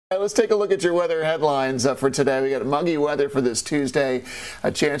Let's take a look at your weather headlines for today. We got muggy weather for this Tuesday, a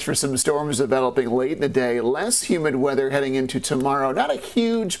chance for some storms developing late in the day, less humid weather heading into tomorrow. Not a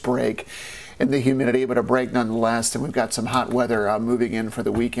huge break in the humidity, but a break nonetheless. And we've got some hot weather moving in for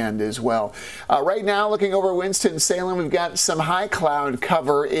the weekend as well. Right now, looking over Winston-Salem, we've got some high cloud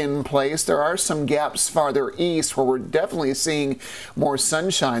cover in place. There are some gaps farther east where we're definitely seeing more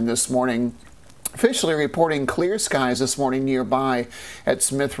sunshine this morning. Officially reporting clear skies this morning nearby at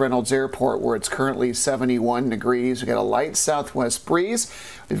Smith Reynolds Airport, where it's currently 71 degrees. We've got a light southwest breeze.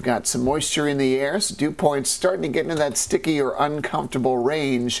 We've got some moisture in the air, so dew points starting to get into that sticky or uncomfortable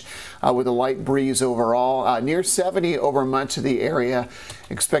range with a light breeze overall. Near 70 over much of the area.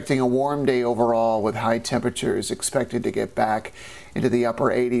 Expecting a warm day overall with high temperatures expected to get back into the upper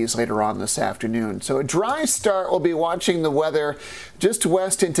 80s later on this afternoon. So a dry start. We'll be watching the weather just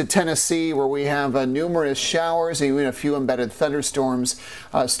west into Tennessee, where we have numerous showers, even a few embedded thunderstorms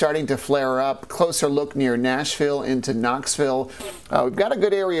starting to flare up. Closer look near Nashville into Knoxville. We've got a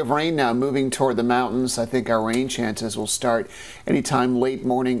good area of rain now moving toward the mountains. I think our rain chances will start anytime late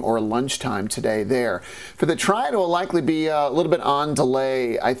morning or lunchtime today there. For the Triad, it will likely be a little bit on delay.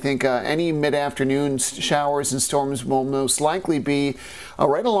 I think any mid-afternoon showers and storms will most likely be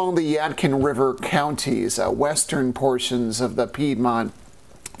right along the Yadkin River counties, western portions of the Piedmont,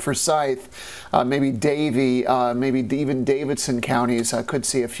 Forsyth, maybe Davie, maybe even Davidson counties could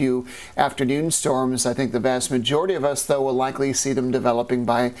see a few afternoon storms. I think the vast majority of us, though, will likely see them developing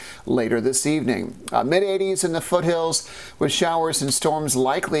by later this evening. Mid-80s in the foothills with showers and storms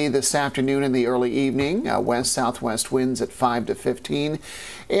likely this afternoon and the early evening. West-southwest winds at 5 to 15.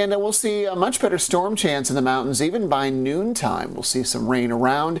 And we'll see a much better storm chance in the mountains even by noontime. We'll see some rain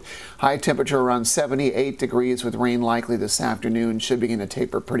around. High temperature around 78 degrees with rain likely this afternoon. Should begin to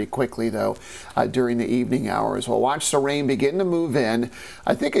taper pretty quickly, though, during the evening hours. We'll watch the rain begin to move in.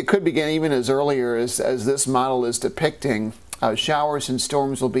 I think it could begin even as earlier as this model is depicting. Showers and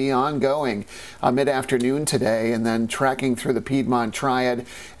storms will be ongoing mid-afternoon today and then tracking through the Piedmont Triad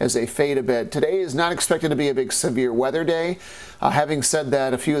as they fade a bit. Today is not expected to be a big severe weather day. Having said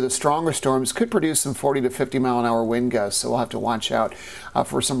that, a few of the stronger storms could produce some 40 to 50 mile an hour wind gusts, so we'll have to watch out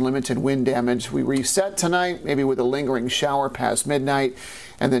for some limited wind damage. We reset tonight, maybe with a lingering shower past midnight,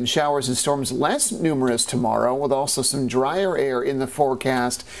 and then showers and storms less numerous tomorrow, with also some drier air in the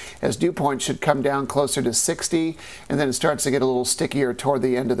forecast as dew points should come down closer to 60, and then it starts to get a little stickier toward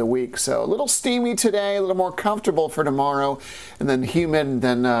the end of the week. So a little steamy today, a little more comfortable for tomorrow, and then humid, and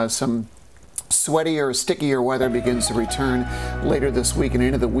then some sweatier, stickier weather begins to return later this week and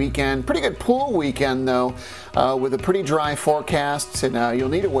into the weekend. Pretty good pool weekend, though, with a pretty dry forecast, and you'll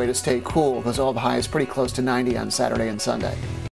need a way to stay cool because all the highs pretty close to 90 on Saturday and Sunday.